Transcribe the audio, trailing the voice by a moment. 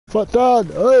Fuck down!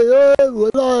 Hey, hey, we're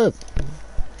live!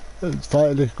 It's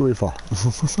fighting this griefer.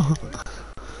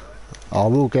 I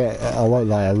will get, I won't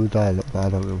lie, I will die, but I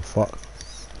don't give a fuck.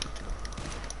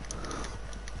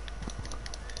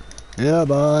 Yeah,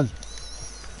 man.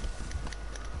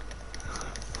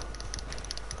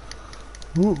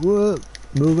 Whoop, whoop.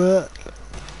 Move it.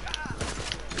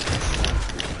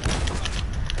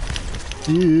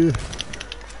 You.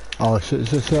 Oh shit,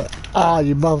 shit. Ah,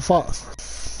 you motherfucker.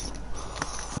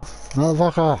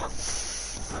 Motherfucker.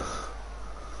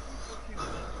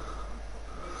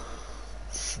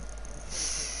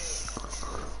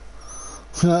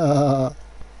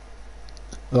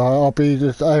 I'll be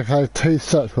just okay 2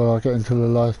 sets when I get into the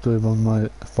live stream on my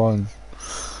phone.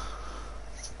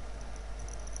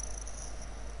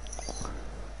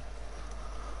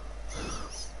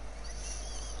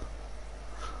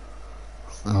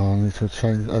 Oh, I need to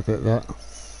change, edit that.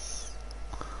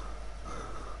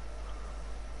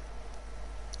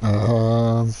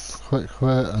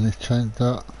 Quit, I need to change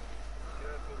that.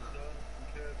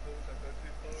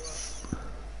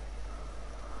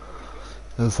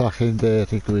 The fucking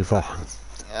dirty griefer.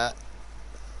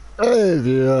 Hey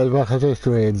viewers, welcome to the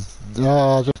stream.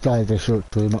 Oh, I just died this short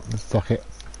stream, fuck it.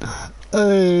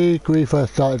 Hey, griefer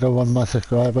started on one of my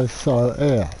subscribers, so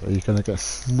yeah, you're gonna get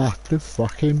smacked to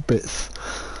fucking bits.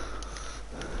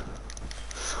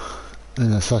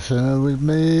 In a session with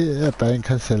me, Ben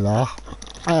Concealer,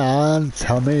 and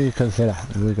Tommy Concealer.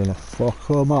 We're gonna fuck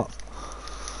them up.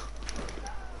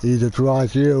 Either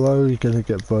drive you or you're gonna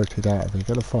get voted out of here.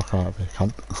 Get the fuck out of here,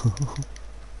 cunt.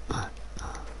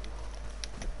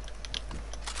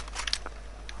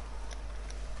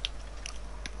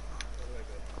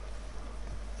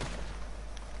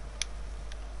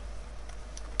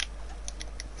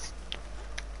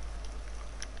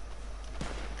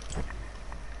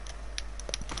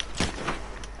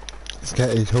 Let's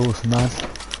get his horse, man.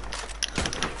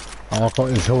 Oh, I've got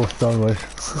his horse, don't worry.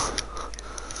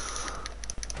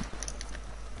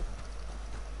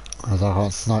 Because I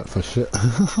can't snipe for shit.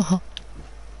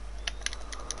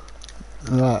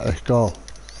 Right, let's go.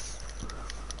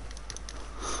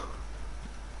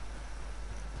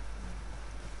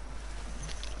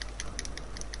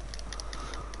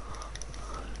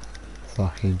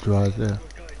 Fucking drive there.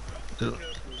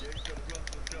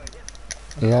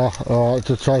 Yeah, alright,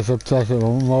 just chase him,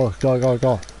 one more,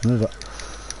 go, move it.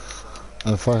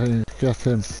 And fucking get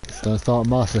him. Don't start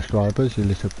my subscribers, you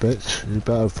little bitch. You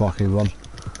better fucking run.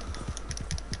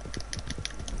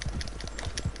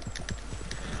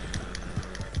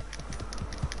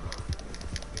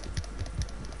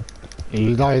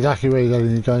 You know exactly where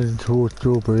you're going, towards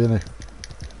Strawberry, innit?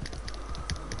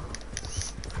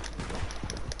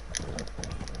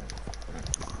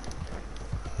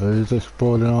 Who's this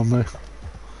spawning on me?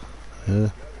 Yeah.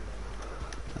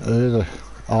 Who's this?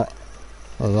 Oh,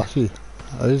 that's you.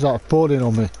 Who's that spawning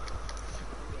on me?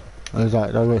 Who's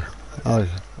that? Oh,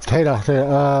 Taylor,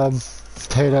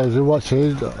 Taylor, if you're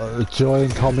watching, join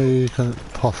Tommy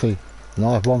Posse.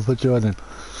 Nice one for joining.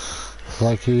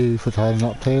 Thank you for turning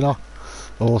up, Taylor.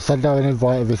 Or send out an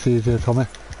invite if it's easier, Tommy.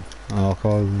 I'll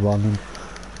go running.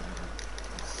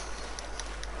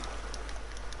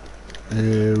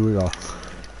 Here we go.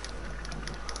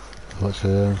 Watch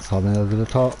him coming over the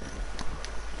top.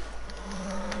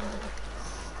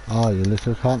 Ah, you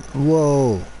little cunt.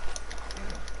 Whoa!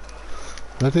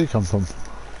 Where did he come from?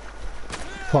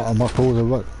 Fuck, I must call the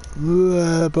road.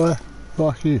 Yeah, boy.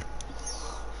 Fuck you.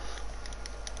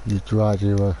 You drag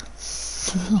you.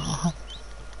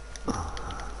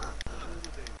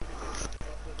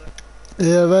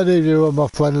 Yeah, if any of you are my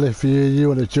friend, if you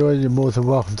want to join, you're more than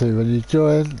welcome to. When you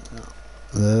join,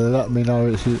 let me know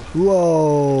it's you.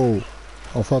 Whoa!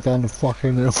 I fell down the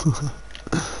fucking hill.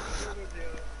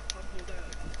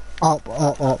 Up,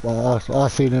 I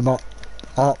seen him up.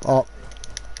 Up.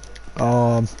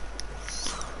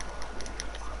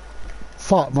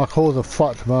 Fuck, my calls are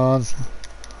fucked, man.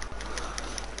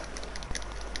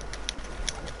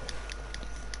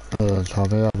 Tell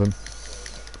me have him.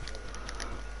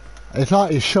 It's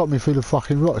like he shot me through the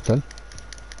fucking rock then.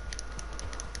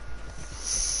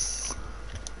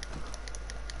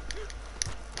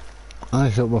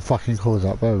 I shot my fucking calls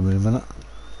up, bear with me a minute.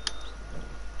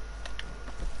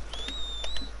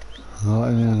 Right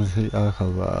in the end of the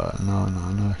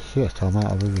no, shit, I'm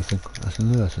out of everything. That's a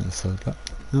new, I shouldn't have said that.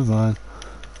 Never mind.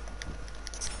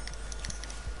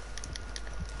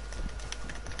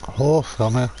 Horse,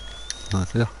 come here.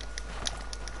 Nice, yeah.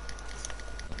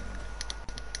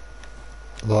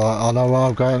 Right, I know where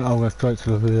I'm going straight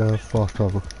to the fast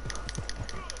travel.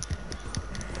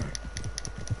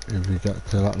 If we get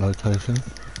to that location.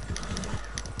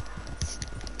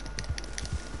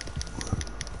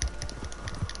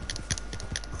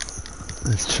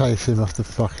 Let's chase him off the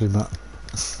fucking map.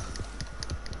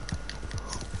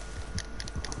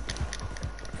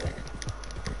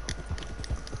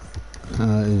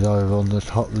 He's over on the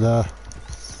top there.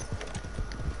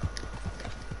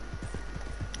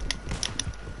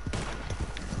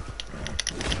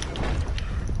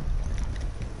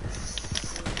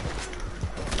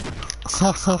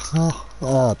 Ha ha ha.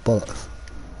 Oh, bollocks.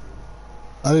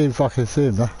 I didn't fucking see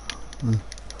him there.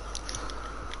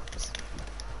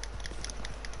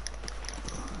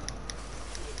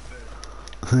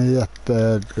 Yeah,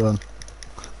 bad gun.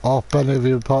 Oh, Ben, have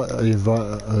you invited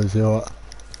us, you alright?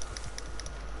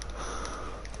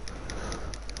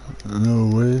 No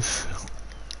worries.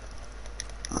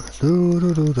 Do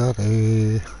do do da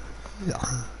dee.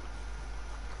 Yeah.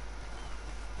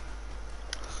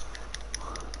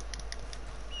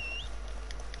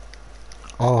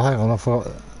 Oh, hang on, I thought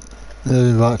I'd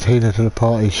invite Tina to the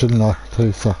party, shouldn't I?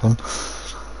 2 seconds.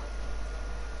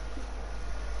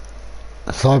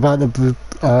 Sorry about the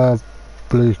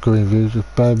blue screen view,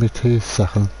 just bear me 2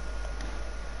 seconds.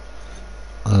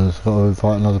 I just got to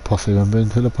invite another posse member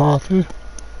into the party.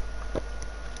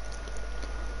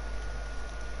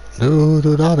 Do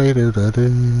do da dee do da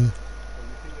dee.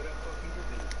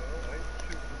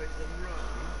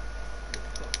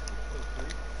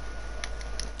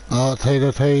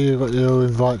 Tina T, you got your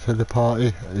invite to the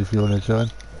party if you want to join.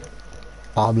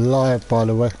 I'm live, by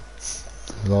the way.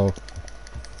 So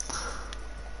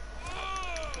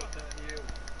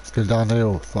let's go down the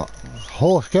hill. Fuck.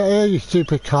 Horse, get here, you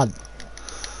stupid cunt.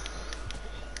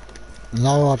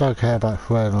 No, I don't care about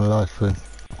swearing on live stream.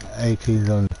 18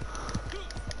 only.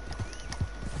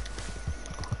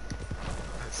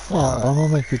 Fuck, I'm gonna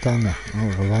make it down there.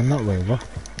 Oh, well, I'm not way, bro.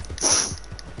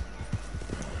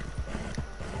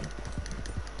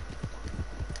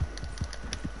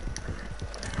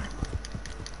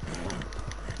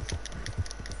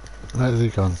 Where's he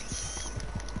gone?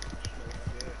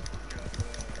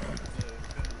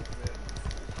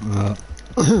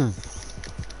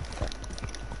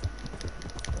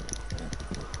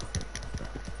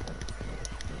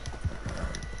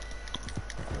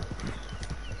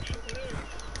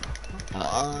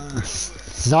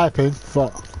 Sniping?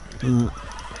 Fuck. You're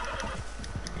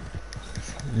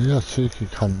a cheeky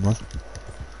cunt, man.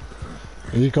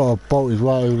 He got a bolt, he's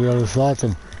right over the other side of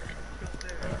him.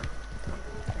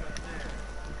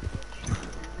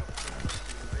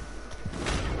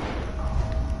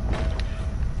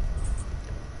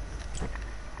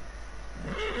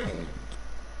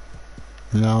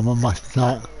 Yeah, I'm on my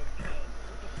snipe.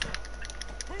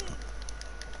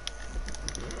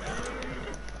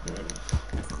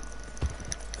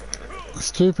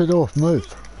 Stupid horse,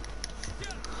 move.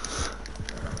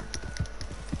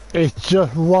 It's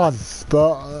just one,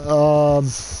 but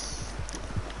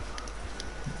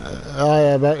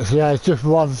yeah, it's just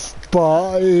one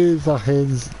spot. You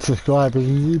fucking subscribe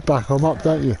and you back them up,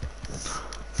 don't you?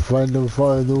 Friend and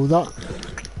follow and all that.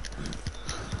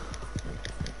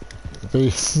 Be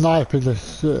sniping the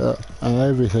shit up and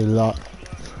everything like.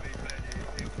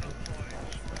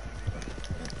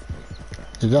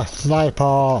 He's a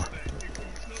sniper.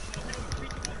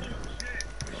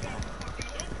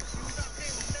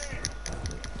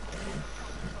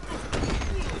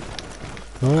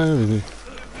 Where is he?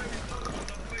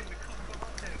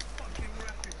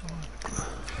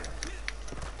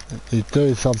 He's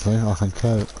doing something, I can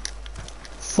tell it.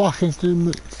 Fucking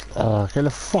do. Oh, get the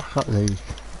fuck up there.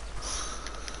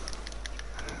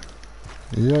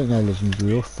 You ain't no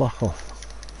legendary, fuck off.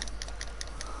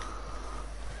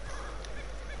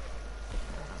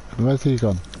 Where's he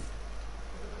gone?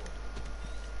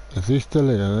 Is he still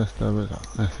here? Let's have it.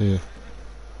 Let's see.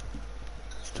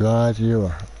 It's dried you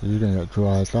are. You're gonna get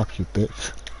dried up, you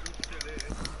bitch.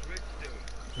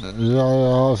 Yeah,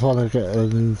 I just want to get a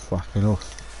new fucking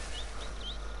horse.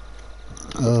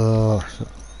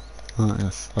 Right,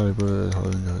 yes,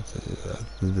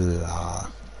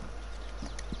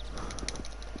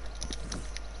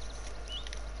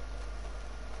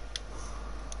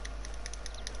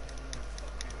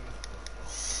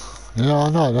 yeah, I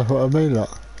know, that's what I mean, like.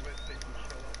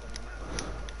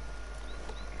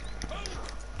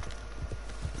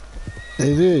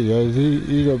 Is he? Yeah,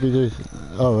 he gotta be doing.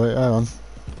 Oh, wait, hang on.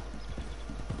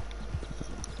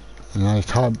 No, he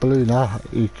can't blue now.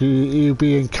 He'll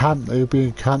be in camp, then,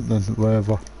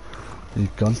 wherever he's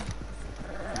gone.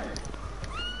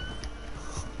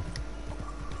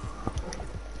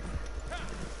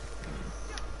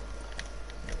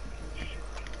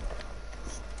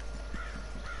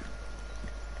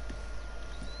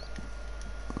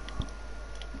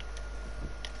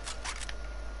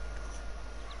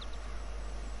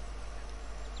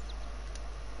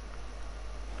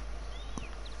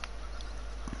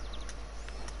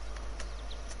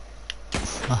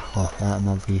 off that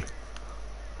my view.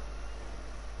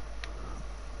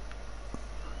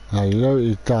 Now you know what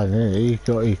he's done, innit? He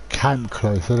got his camp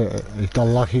close, innit? He's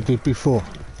done like he did before.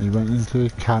 He went into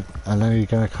his camp and then he's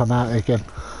gonna come out again.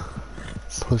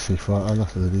 Pussy fighter,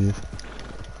 that's what he is.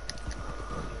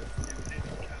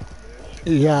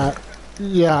 Yeah,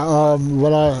 yeah,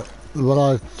 when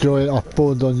I joined, I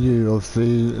spawned on you,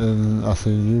 obviously, and I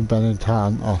seen you been in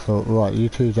town. I thought, right, you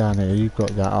two down here, you've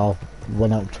got that. I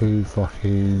went up to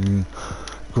fucking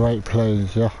Great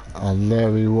Plains, yeah, and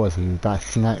there he was. He was about to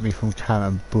snipe me from camp,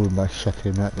 and boom, I shot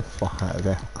him right the fuck out of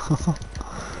there.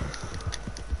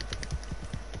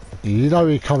 You know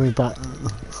he's coming back.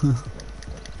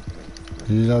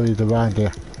 You know he's around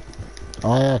here.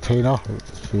 Oh yeah, Tina,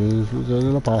 she's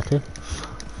in the party.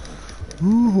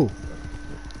 Ooh.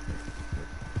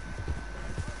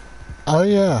 Oh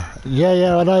yeah,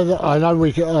 yeah. I know that. I know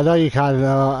you can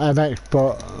MX,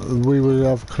 but we would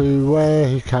have a clue where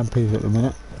he camping at the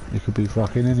minute. He could be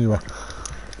fucking anywhere.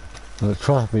 But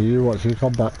trust me, you watch him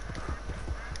come back.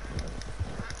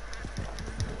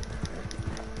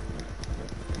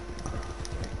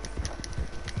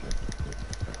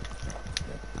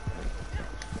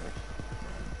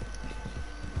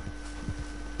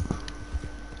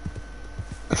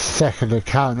 Second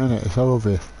account, innit? It's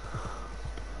obvious.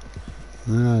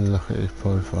 Yeah, look at his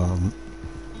profile.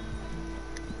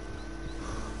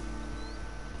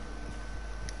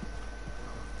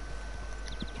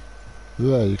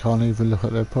 Yeah, you can't even look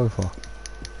at their profile.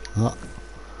 Oh,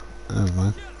 never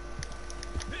mind.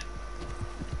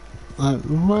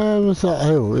 Where was that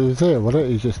hill? It was here, wasn't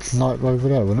it? He just sniped over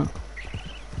there, wasn't it?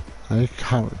 And he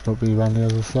can't probably around the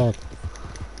other side.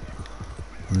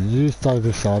 I mean, you stay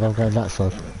this side, I'm going that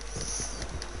side.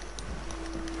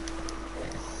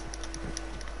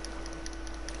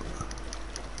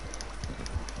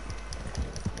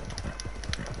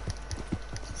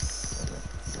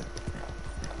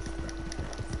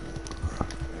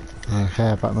 I don't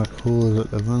care about my calls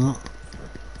at the minute.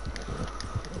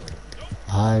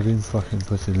 Hiding fucking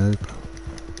pussy loop.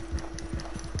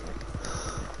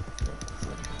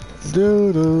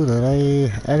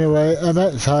 Anyway,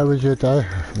 Emmett, how was your day?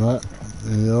 Right,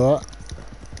 you alright?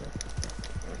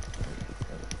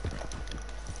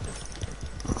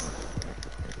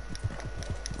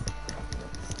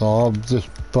 So I'm just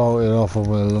bolting off on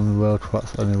one along the rail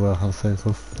tracks anywhere I think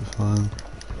of. It's fine.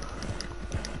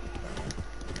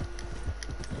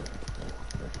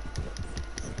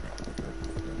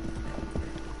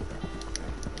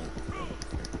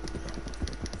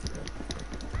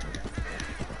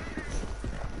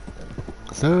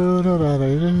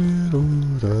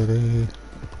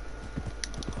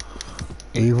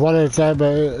 He's one of them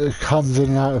that comes in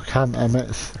and out of camp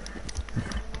Emmets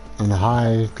and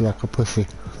hides like a pussy.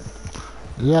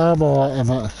 Yeah, I'm alright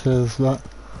Emmett, says that.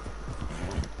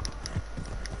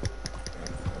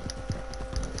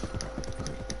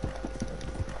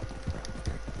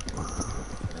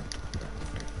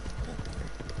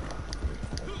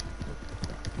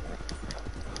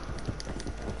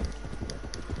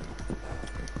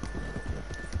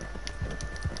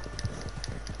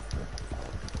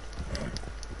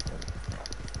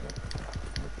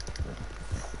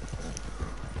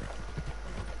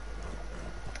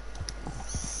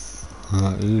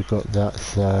 Right, you got that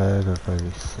side, I'll go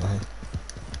this side.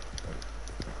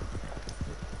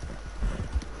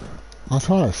 I'm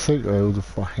trying to think where all the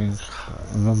fucking...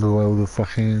 remember where all the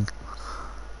fucking...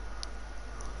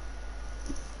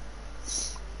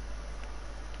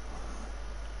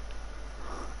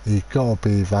 He's gotta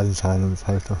be Valentine on the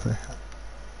post office.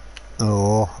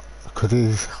 Or could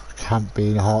his camp be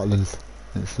in Heartlands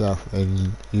itself?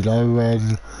 And you know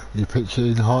when you picture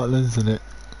in Heartlands and it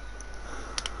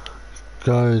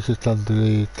goes just under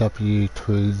the W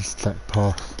twin stack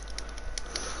pass.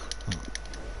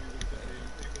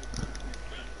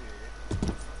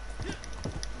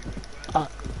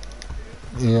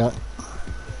 Yeah.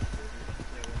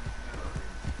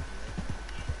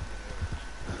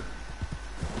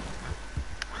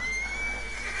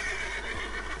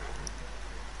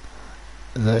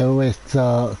 They always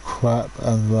start crap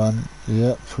and run.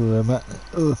 Yep, true.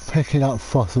 Picking up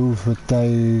fossils for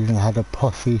days and had a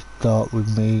posse start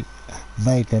with me,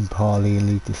 made them parley and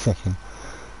leave the second.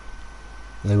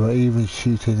 They were even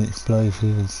shooting explosives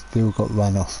and still got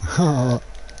run off.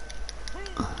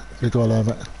 Good one,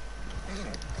 Emmett.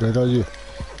 Good on you.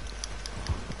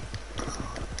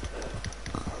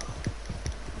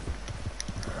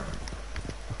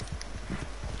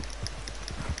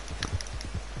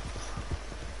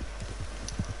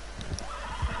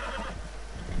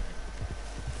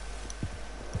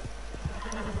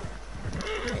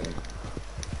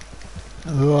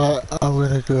 Right, I'm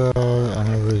gonna go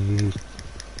and read.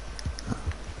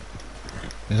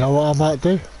 You know what I might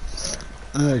do?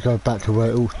 I'm gonna go back to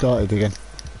where it all started again.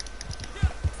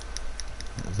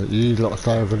 But you lot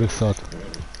stay over this side.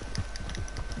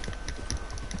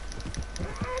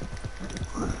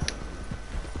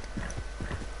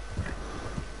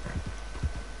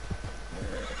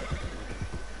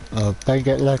 They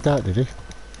get left out, did he?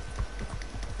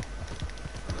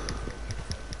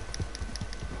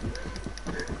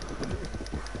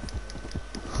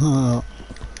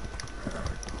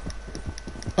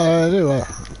 Anyway,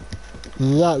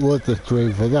 that was the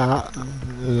stream for that.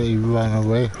 He ran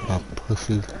away, that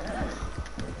pussy.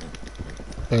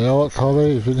 You know what,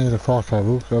 Tommy? If you need a fast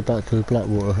travel, go back to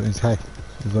Blackwater in case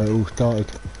where it all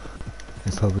started.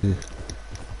 It's probably...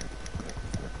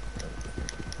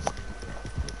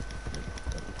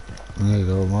 There you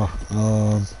go, ma.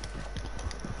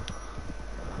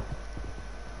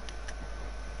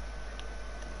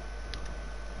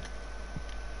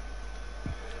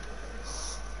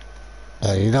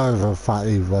 You know the fact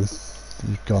he's run.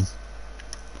 He's gone.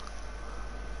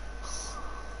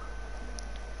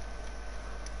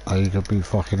 You could be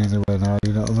fucking anywhere now,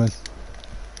 you know what I mean?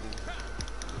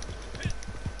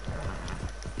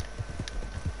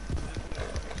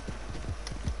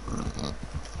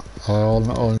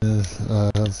 On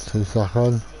his 2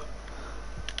 seconds.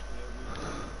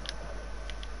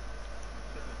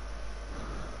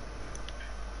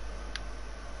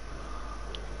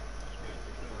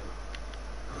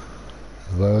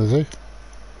 Where is he?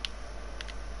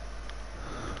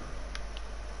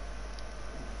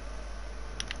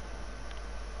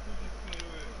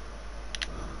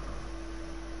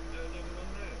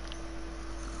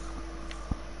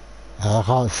 I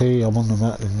can't see, I'm on the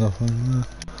map, there's nothing.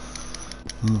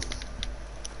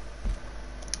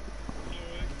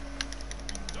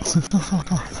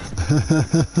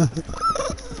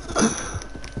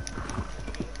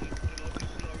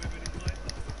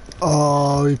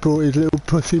 Oh, he brought his little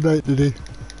pussy mate, did he?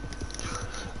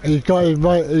 He got his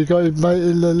mate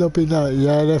in the lobby now.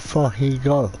 Yeah, let's fucking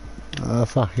go.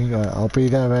 Fucking go. I'll be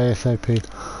there ASAP.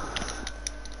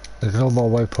 There's no more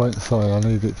waypoint, sorry, I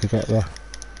need it to get there.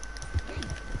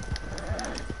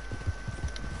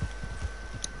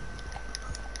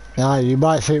 Now, you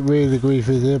might think we're the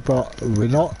griefers here, but we're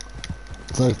not.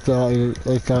 They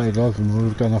started us and we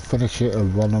were going to finish it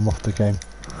and run them off the game.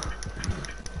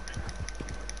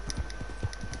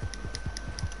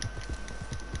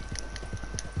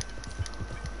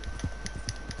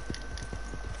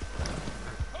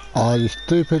 Oh, you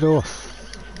stupid horse.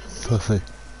 Pussy.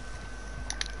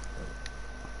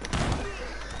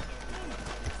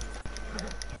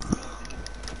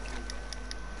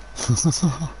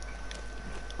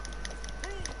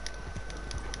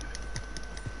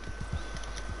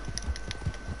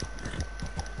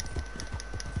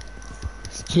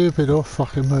 Stupid horse,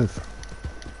 fucking move.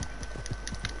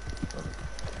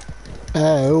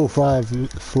 Hey, all 4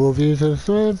 views of the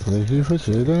stream, thank you for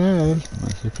tuning in.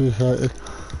 Much appreciated.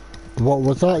 What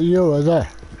was that, you were there?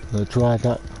 They tried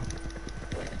that.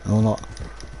 Or not?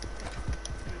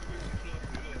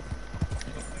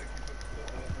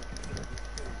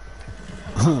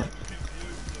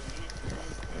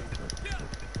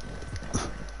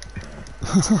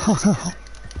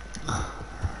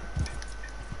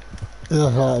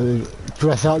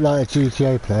 Dress up like a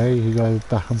GTA player, you go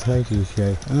back and play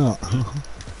GTA. Oh.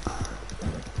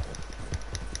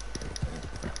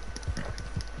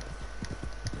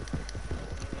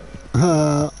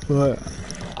 Right.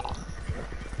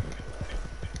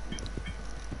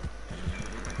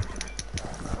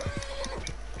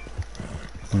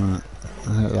 Right,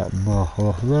 get that mark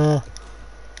off there.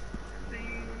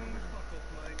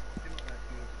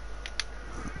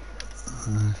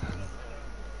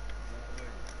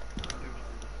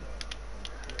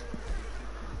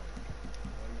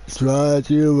 Right,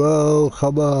 you roll,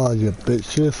 come on, you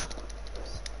bitches.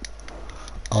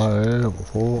 I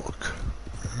walk.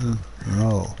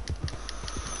 No.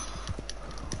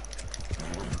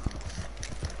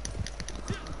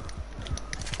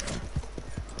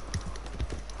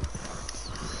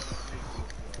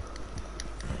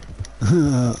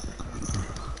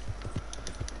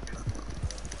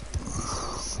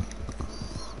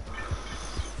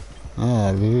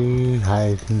 We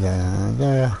hiding down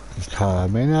there. He's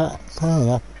coming up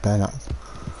and up.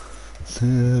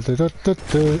 You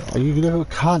little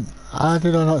cunt. How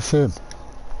did I not see him?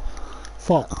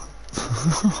 Fuck.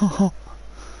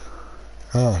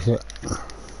 Oh shit.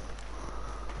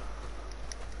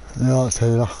 Yeah,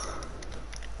 Taylor.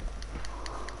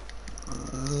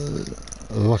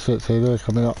 What's it, Taylor?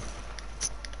 Coming up.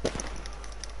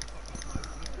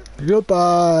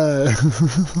 Goodbye!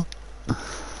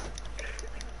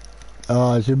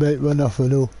 Ah, your mate run off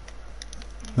and all.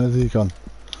 Where's he gone?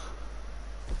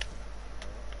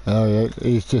 Oh yeah,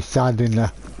 he's just standing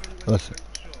there. Listen.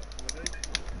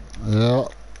 Yeah.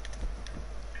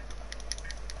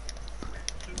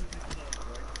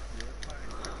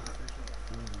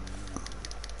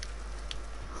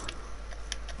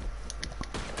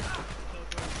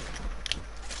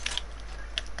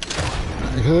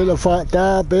 Here the fight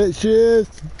down, bitches!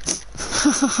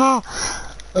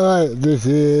 Alright, this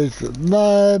is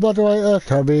my moderator,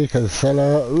 Tommy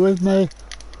Kinsella, with me.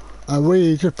 And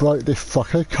we just broke this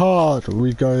fucking card.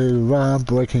 We go around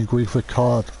breaking grief with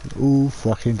card all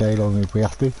fucking day long if we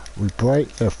have to. We break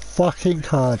the fucking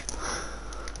card.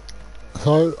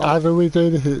 So, how do we do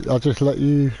this? I'll just let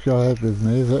you go ahead with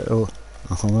me, is it? Or,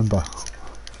 I can't remember.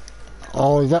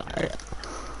 Oh, is that...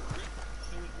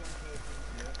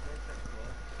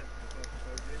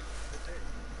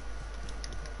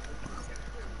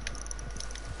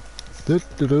 Do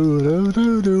do do do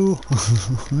do do.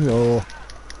 Yo.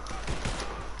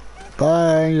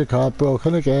 Bang, your card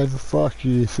broken again. Fuck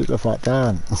you, sit the fuck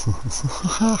down.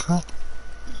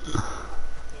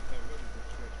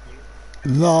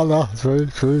 No, true,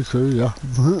 yeah.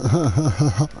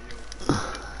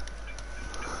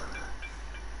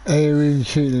 Aiming,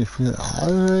 shooting,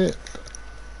 alright.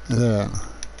 Yeah.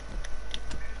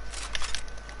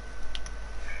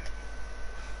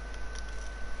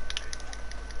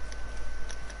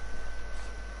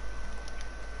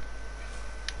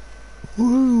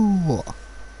 Woo!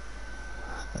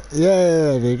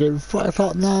 Yeah, they get fucked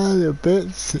up now, you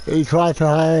bitch. He tried to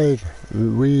hide.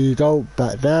 We don't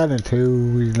back down until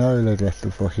we know the rest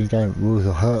of the fucking game. We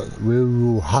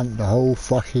will hunt the whole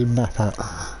fucking map out.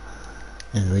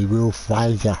 And we will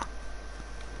find ya.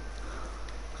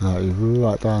 Right, you will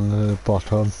right down to the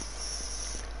bottom.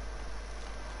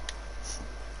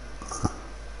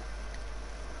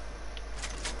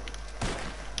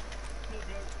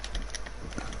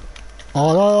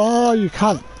 Oh no, oh, you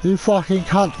can't. You fucking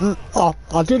can't. Oh,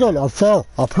 I did it, I fell.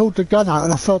 I pulled the gun out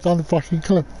and I fell down the fucking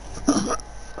cliff.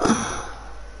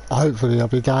 Hopefully I'll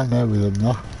be down there with him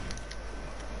now.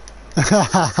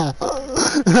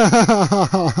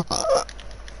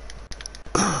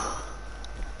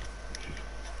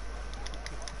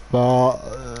 But,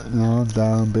 no, I'm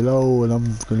down below and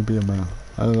I'm going to be a man.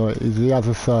 Anyway, he's the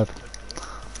other side.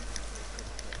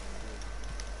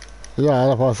 Yeah,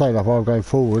 that's what I say, that's why I'm going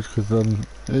forward, because then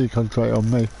he concentrate on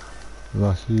me.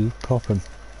 That's you popping.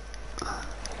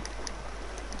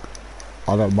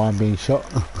 I don't mind being shot.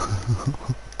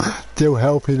 Still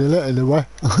helping a little in a way.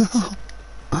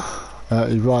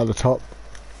 He's right at the top.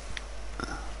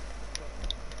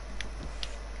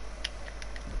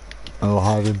 Oh,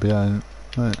 hiding behind.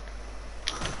 Right.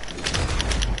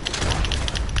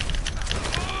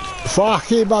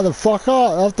 Fucking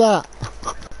motherfucker! Love that!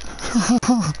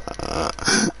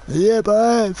 Yeah,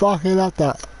 boy! Fucking love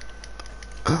that!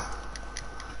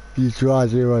 You try,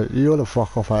 zero. You wanna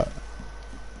fuck off that.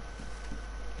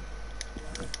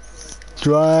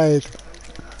 Tried!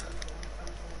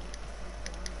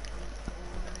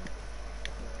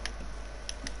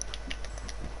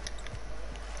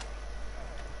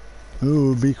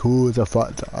 Ooh, be cool as a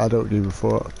fuck. I don't give a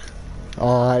fuck.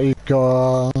 Alright, he's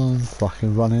gone.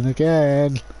 Fucking running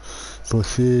again.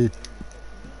 Pussy.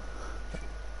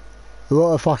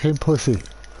 What a fucking pussy.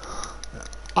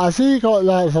 I see he got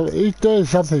like something, he's doing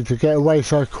something to get away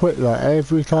so quick, like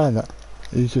every time that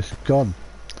he's just gone.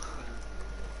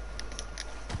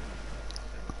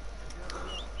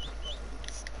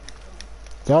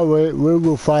 Don't worry, we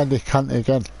will find this cunt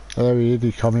again. There he is,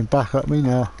 he's coming back at me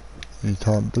now. He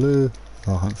turned blue.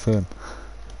 I can't see him.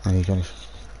 And he's gonna...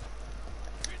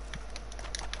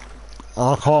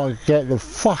 I can't get the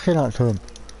fucking up to him.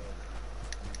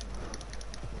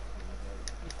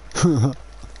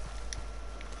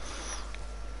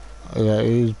 Yeah,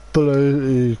 he's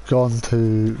blue, he's gone to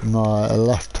my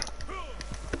left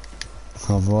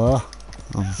somewhere.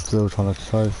 I'm still trying to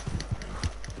chase.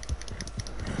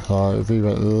 So if he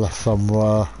went left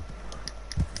somewhere,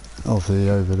 obviously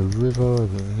over the river,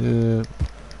 over here.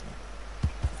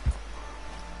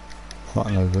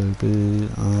 Fucking over B,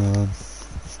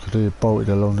 could he have bolted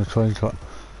along the train track?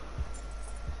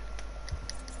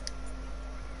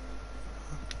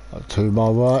 To my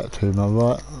right.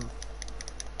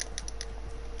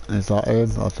 Is that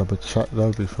him? I'll double check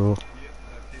though before.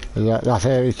 Yeah, that's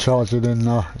it, he's charging in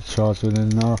now.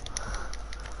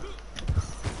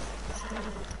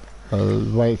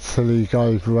 Wait till he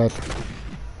goes red.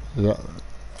 Yeah.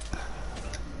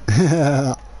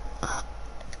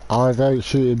 I don't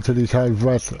shoot him till he goes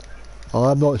red.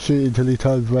 I'm not shooting till he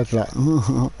turns red, like,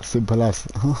 simple as.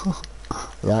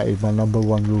 That is my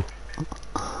 #1 rule.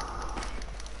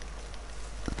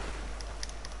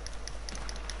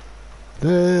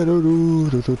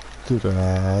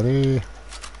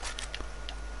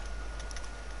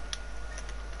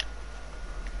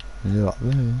 You're up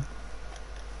there.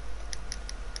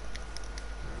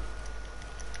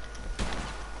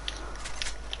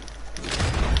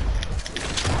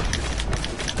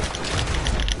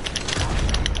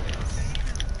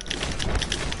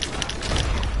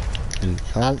 You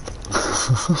can't.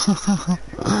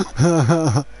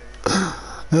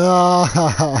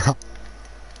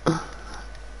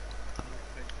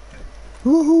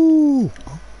 Woohoo!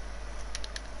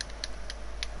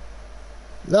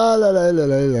 La la la la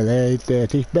la la la,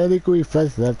 dirty belly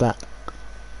griefers like that.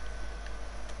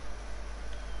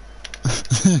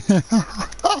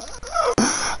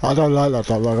 I don't like that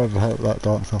dance, I don't like that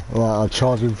dancer. Right, I'm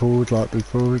charging forward like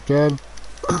before again.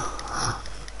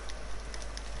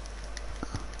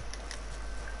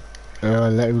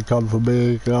 Let him come for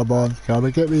me, come on, come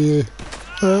and get me here.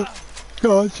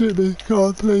 Come on, shoot me, come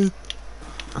on please.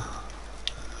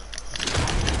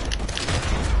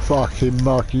 Fucking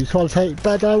muck, you can't take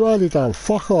bad how early though,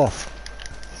 fuck off.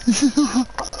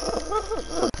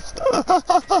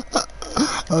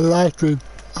 I like him.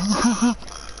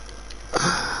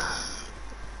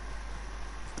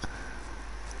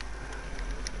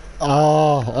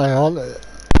 Oh, hang on.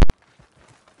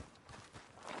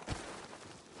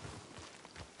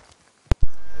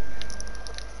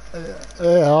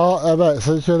 Yeah, I bet,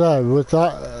 since you know, was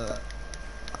that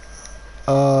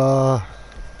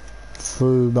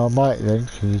through my mic then,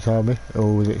 can you tell me?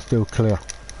 Or was it still clear?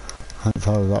 I can't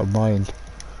tell that on my end.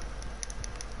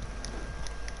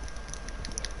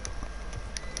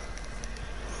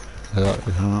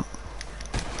 Yeah.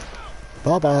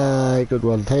 Bye bye, good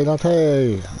one, T.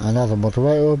 Another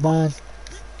moderator of mine.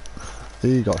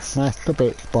 He got smashed to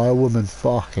bits by a woman.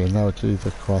 Fucking hell,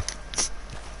 Jesus Christ.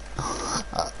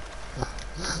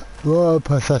 What a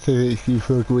pathetic excuse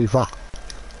for a griefer.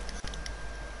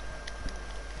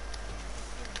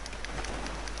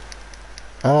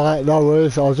 Alright, no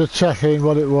worries, I was just checking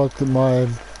what it was at my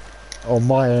end. On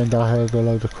my end I heard a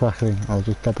load of crackling, I was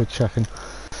just double checking.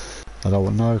 I don't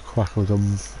want no crackles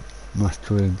on my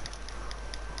stream.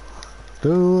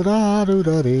 Do da do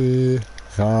da dee.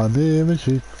 Come here and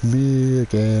shoot me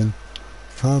again.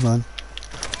 Come on.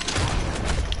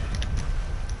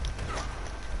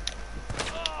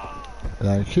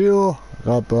 Thank you.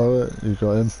 God blow it, you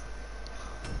got him.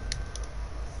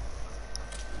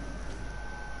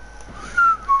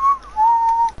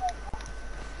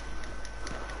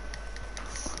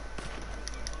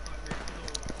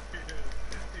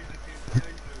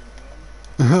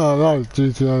 Oh no,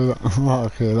 GTA that.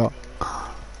 Okay, that.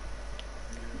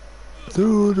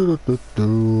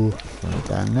 Do.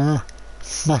 Down there.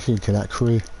 Smash into that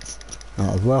tree.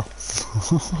 That as well.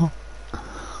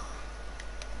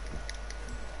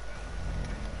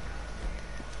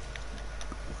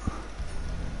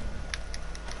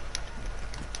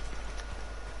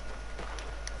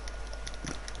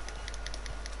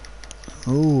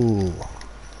 Ooh.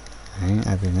 I ain't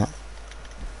having that.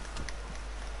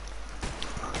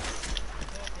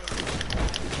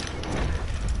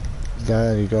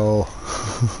 There you go.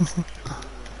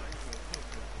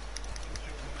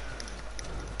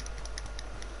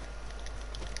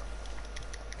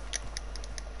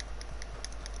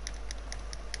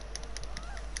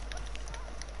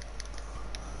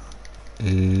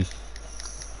 He's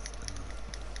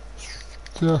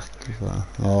just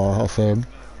oh, I see him.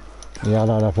 Yeah,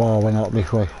 that bar went up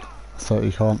this way, so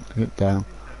he can't get down.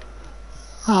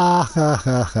 Ha ha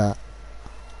ha ha.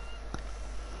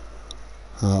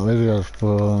 Oh, maybe I'll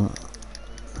spawn.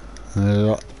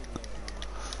 Yeah.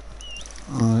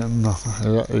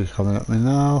 Yeah, he's coming at me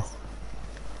now.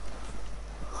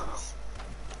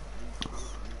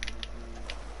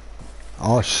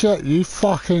 Oh shit, you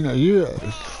fucking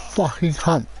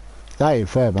cunt. That ain't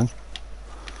fair, man.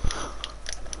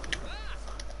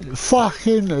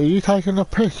 Fucking, are you taking a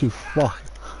piss, you fuck?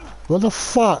 What the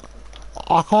fuck?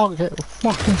 I can't get a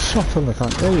fucking shot on the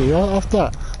cunt. There you go, after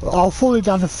that. I'll fall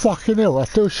down the fucking hill. I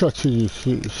still shot you,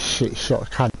 you shit shot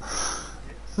cunt.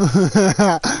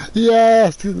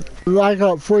 Yes! I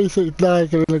got 369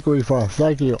 in the griefer.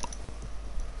 Thank you.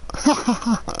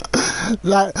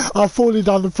 Like, I falling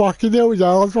down the fucking hill,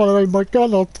 yeah. I was trying to aim my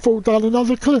gun, I'll fall down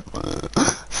another cliff.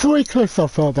 3 cliffs I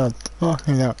fell down.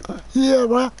 Fucking hell. Yeah,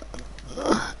 man.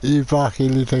 You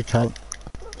fucking little cunt.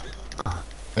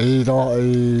 He's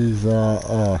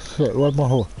oh shit, where's my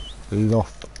horse? He's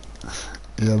off.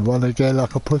 He'll run again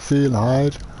like a pussy and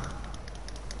hide.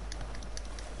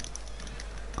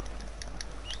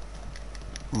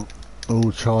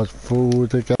 All charged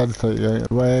forward again, so you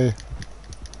ain't away.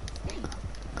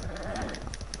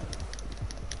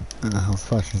 I'll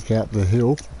fucking get up the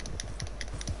hill.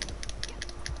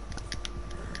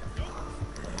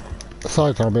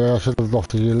 Sorry Tommy, I should have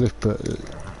offered you a lift, but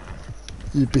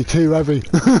you'd be too heavy.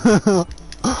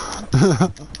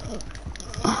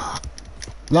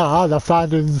 Nah, I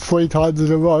found him 3 times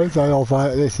in a row, so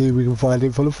let's see if we can find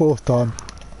him for the 4th time.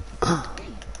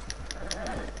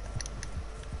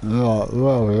 Right,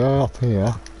 well, we are up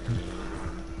here.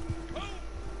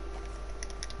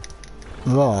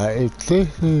 Right, if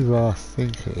this is where I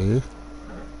think it is.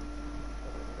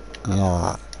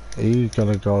 Right, he's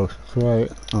gonna go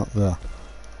straight up there.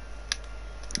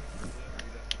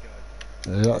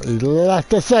 Yeah, he left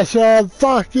the session,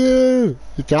 fuck you!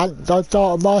 You can't, don't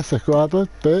start on my subscribers,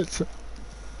 bitch.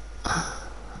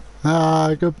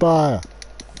 Ah, goodbye.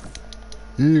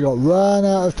 You got run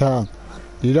out of town.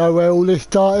 You know where all this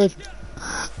started?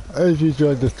 As you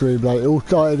joined the stream late, it all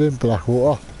started in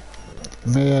Blackwater.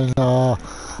 Me and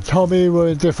Tommy were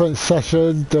in different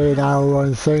sessions doing our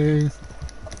own thing.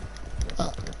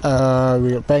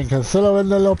 We got Ben Cancelo in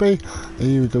the lobby.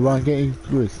 He was the one getting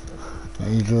good.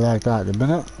 He's like that in a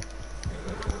minute.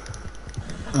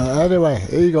 Anyway,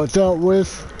 he got dealt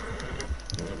with.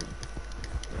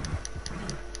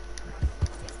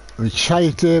 We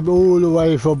chased him all the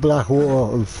way from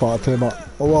Blackwater and fucked him up.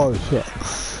 Oh shit.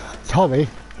 Tommy.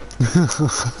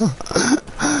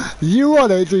 You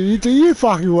want it, do you? Do you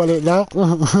fucking want it now?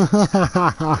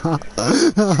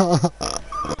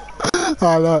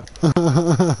 I know.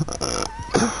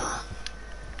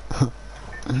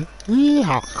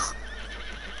 Yeah.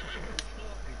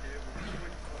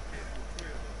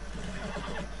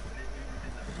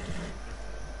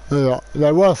 Yeah,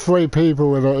 there were 3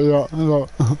 people with it, yeah.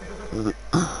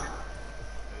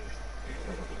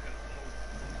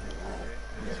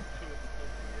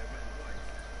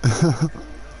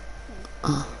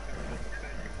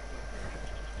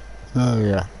 Oh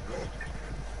yeah.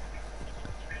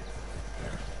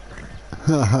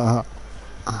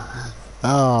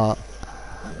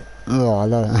 Oh, I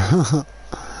know.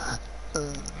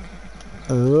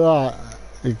 Right,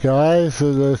 guys,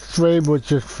 so the stream was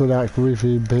just for that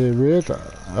briefing period.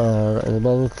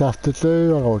 Another stuff to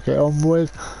do, I'll get on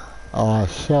with. I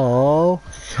shall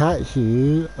catch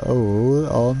you all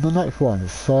on the next one.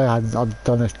 Sorry, I haven't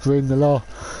done a stream the last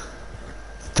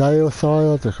day or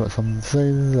so. I've just got some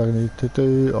things I need to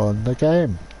do on the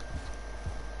game.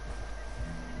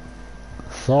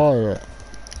 So,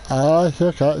 I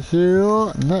shall catch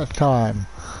you next time.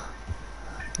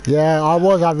 Yeah, I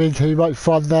was having too much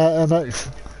fun there, MX.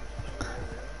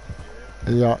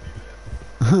 Yeah.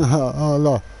 Oh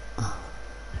no.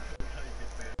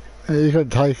 You couldn't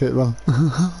take it, man.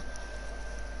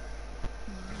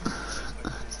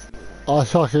 I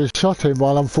fucking shot him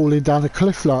while I'm falling down a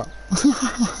cliff like.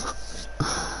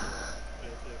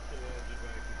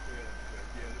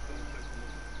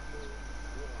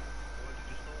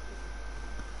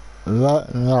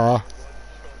 Nah.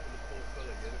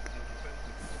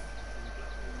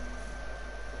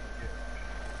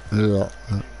 Yeah.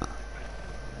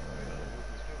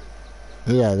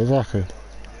 Yeah, exactly.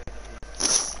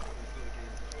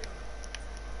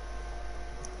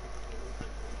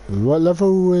 What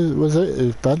level was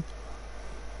it, Ben?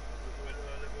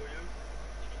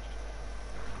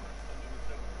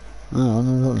 Oh,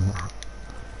 no.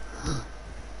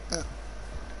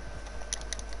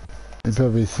 He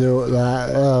probably thought that,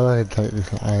 oh, I can take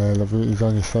this level, he's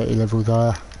only 30 levels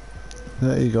higher.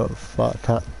 Yeah, he got fucked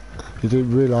up. He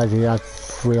didn't realise he had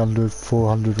 300,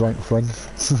 400 ranked friends.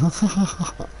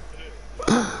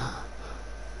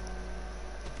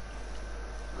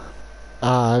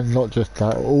 And not just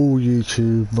that, all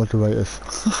YouTube moderators.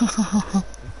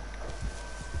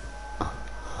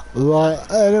 Right,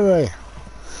 anyway.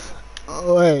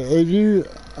 Wait,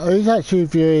 who's actually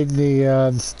viewing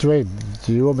the stream?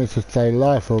 Do you want me to stay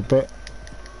live for a bit?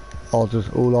 Or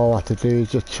just all I'll have to do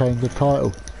is just change the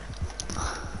title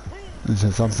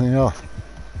into something else?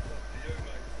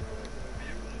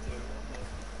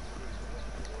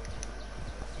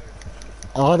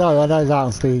 I know that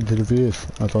I'm speaking to the viewers.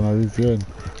 I don't know who's viewing.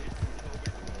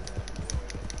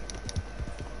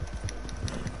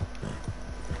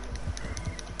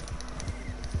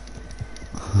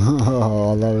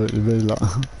 Oh, I know what you mean, like.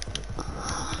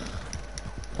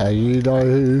 Hey, you know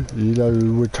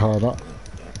who would turn up.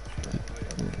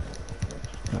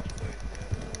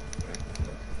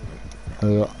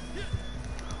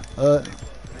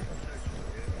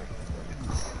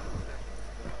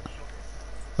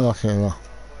 Okay, well.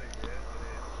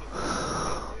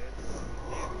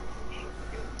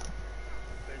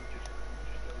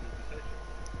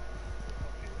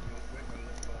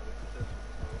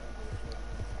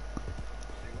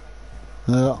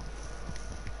 Yeah.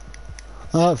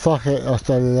 Alright, fuck it, I'll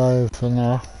stay alive for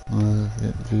now.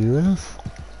 Get viewers.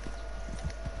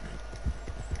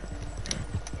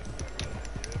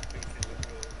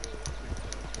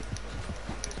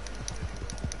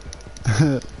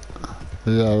 Yeah,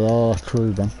 that's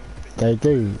true, man. They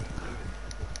do.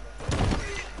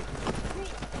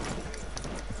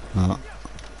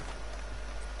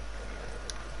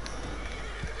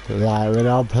 Like, when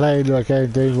I'm playing the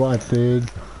game, doing what I'm doing,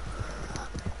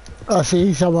 I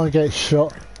see someone get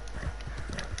shot.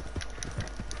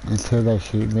 Until they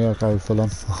shoot me, I go for them.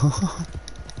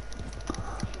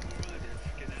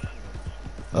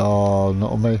 Oh,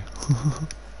 not me.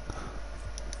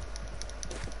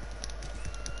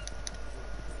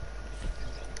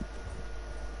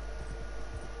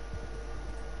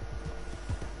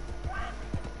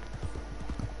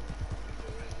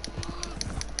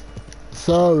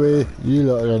 Sorry, you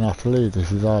lot are going to have to leave.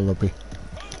 This is our lobby.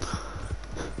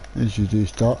 As you do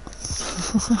start.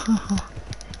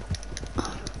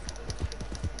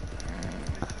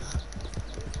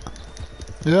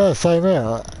 Yeah, same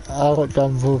here. I got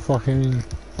done for fucking...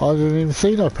 I didn't even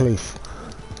see no police.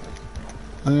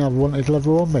 I have wanted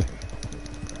level on me.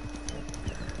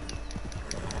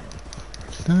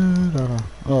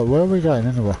 Oh, where are we going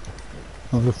anyway?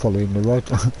 I'm just following the road.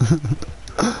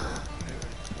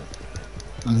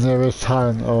 Nearest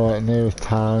town, alright, nearest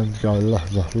town, go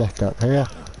left up here.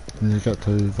 And you get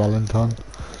to Valentine.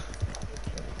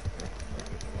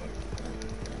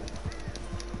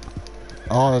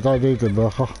 Oh, I don't need the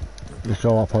marker. Just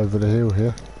go up over the hill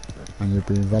here. And you'll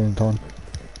be in Valentine.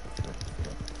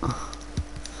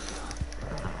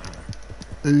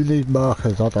 You need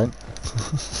markers, I don't.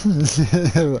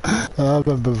 I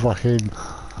remember fucking...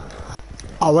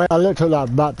 I looked at that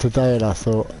map today and I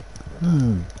thought,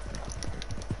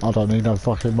 I don't need no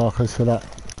fucking markers for that.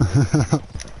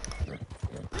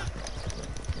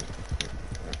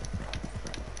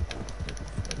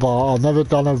 But I've never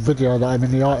done a video that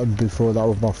many items before. That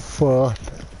was my first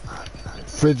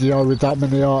video with that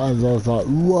many items. I was like,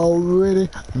 whoa, really?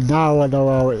 Now I know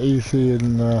how easy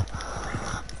and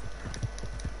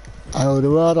how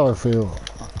the word I feel.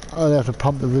 I have to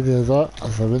pump the videos out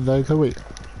 7 days a week.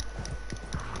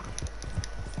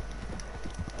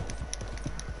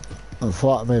 And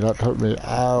fuck me, that took me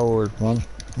hours, man.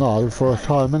 No, for a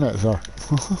 5 minutes though.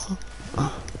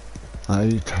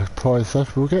 Each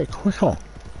process will get quicker.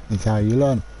 It's how you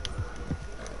learn.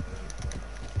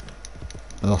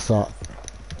 And that's that.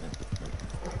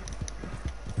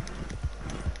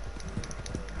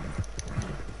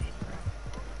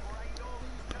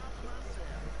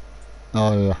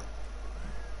 Oh yeah.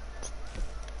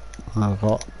 I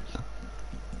got...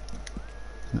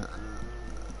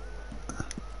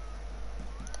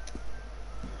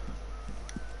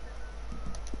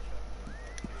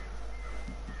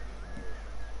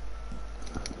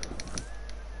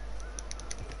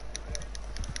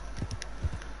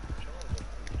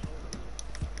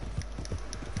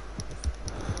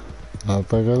 How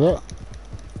big is it?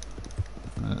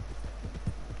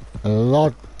 A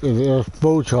lot. Is it a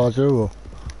small charger or?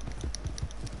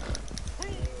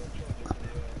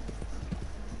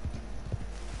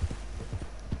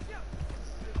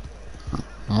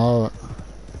 Oh,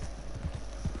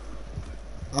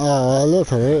 I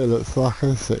looked at it, it looks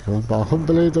fucking sick, man, but I couldn't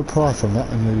believe the price on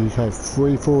that in the UK.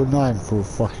 349 for a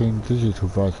fucking digital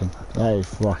version. That is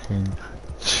fucking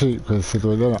cheap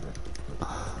considering, isn't it?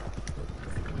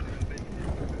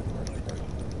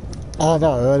 Oh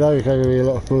no, I know you're going to be a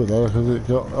lot of food though, because it's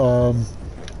got, I'm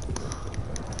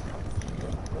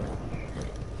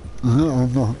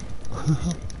not.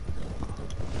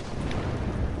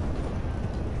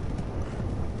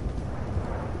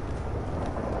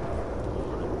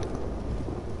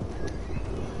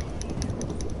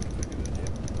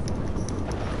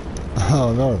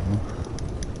 Oh no.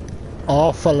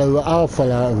 I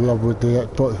fell out of love with the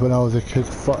Xbox when I was a kid.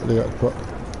 Fuck the Xbox.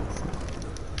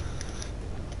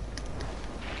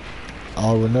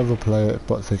 I will never play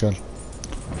Xbox again.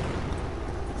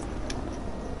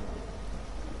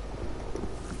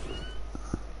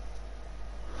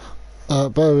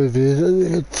 Bear with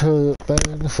you, bear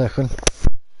in a second.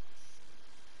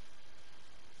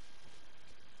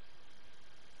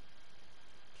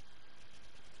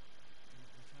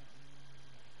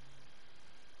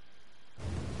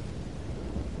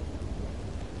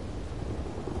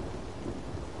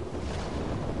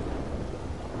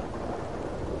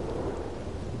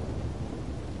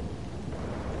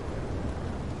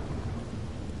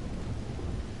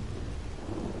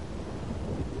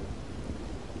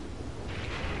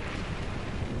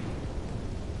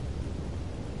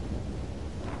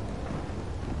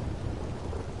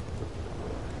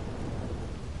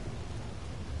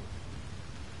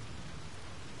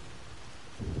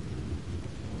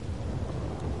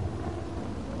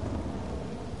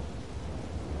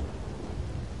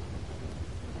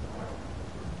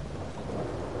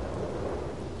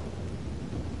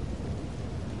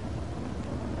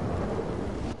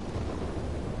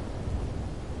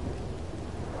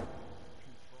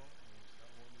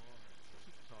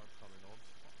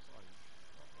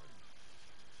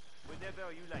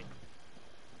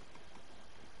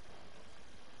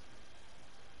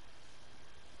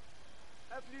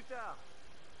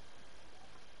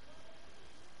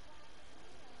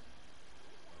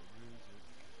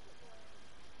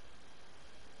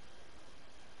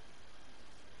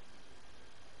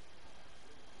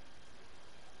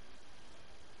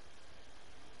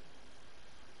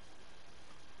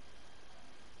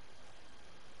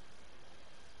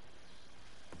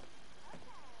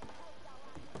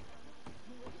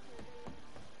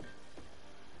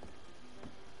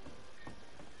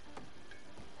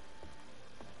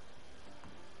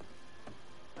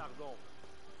 go.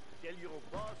 Tell your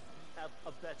boss have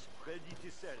a batch ready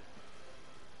to sell.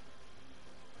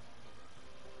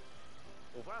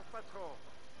 Au revoir, patron.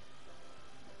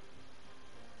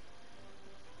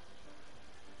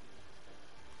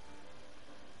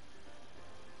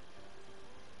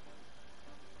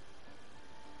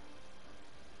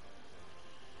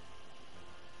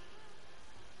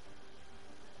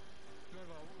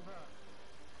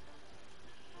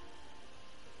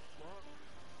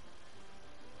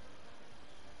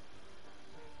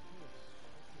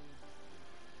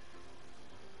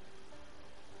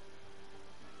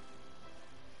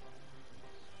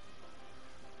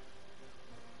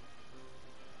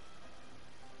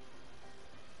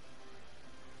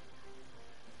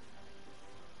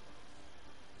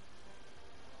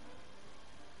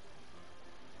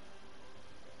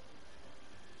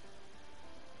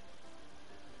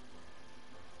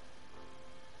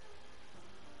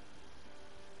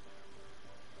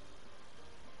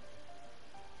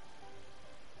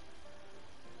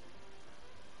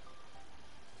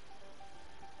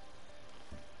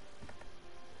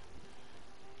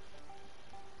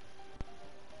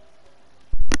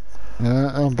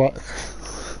 Yeah, I'm back.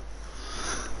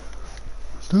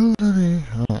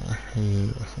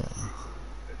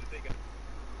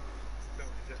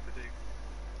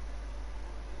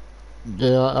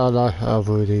 Yeah, I know, I've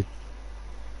already.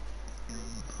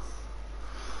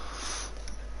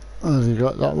 Have you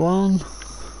got that one?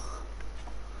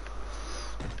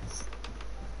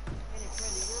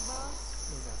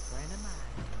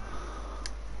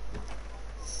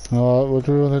 Alright, what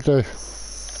do we want to do?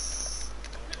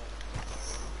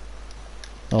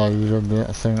 Oh, you done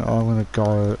that thing. I'm going to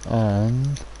go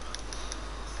and...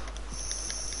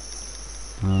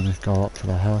 I'll just go up to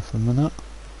the house a minute.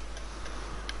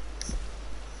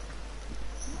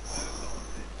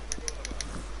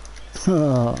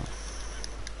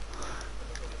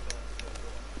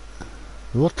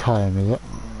 What time is it?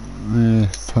 Yeah,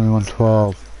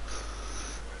 21:12.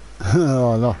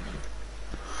 Oh no.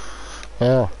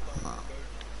 Yeah.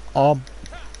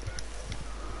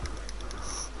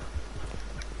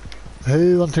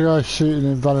 Who wants to go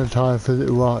shooting in Valentine for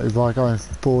little while if I go and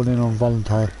spawn in on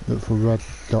Valentine, look for red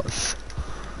dots?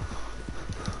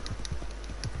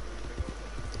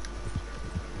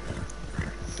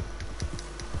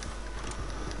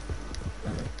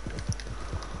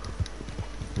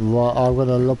 Right, I'm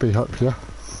gonna lobby up here.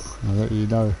 I'll let you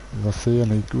know if I see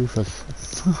any goofers.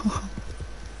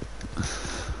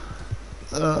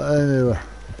 Anyway,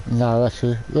 no,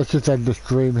 let's just end the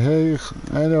stream here.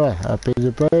 Anyway, I've been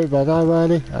your boy, but I'm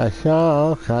ready. I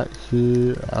shall catch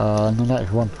you on the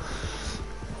next one.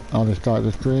 I'll just start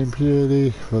the stream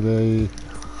purely for the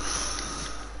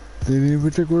dealing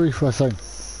with the goofer thing.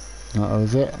 That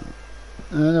was it.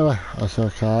 Anyway, I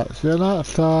shall catch you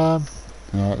next time.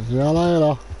 See you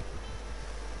later.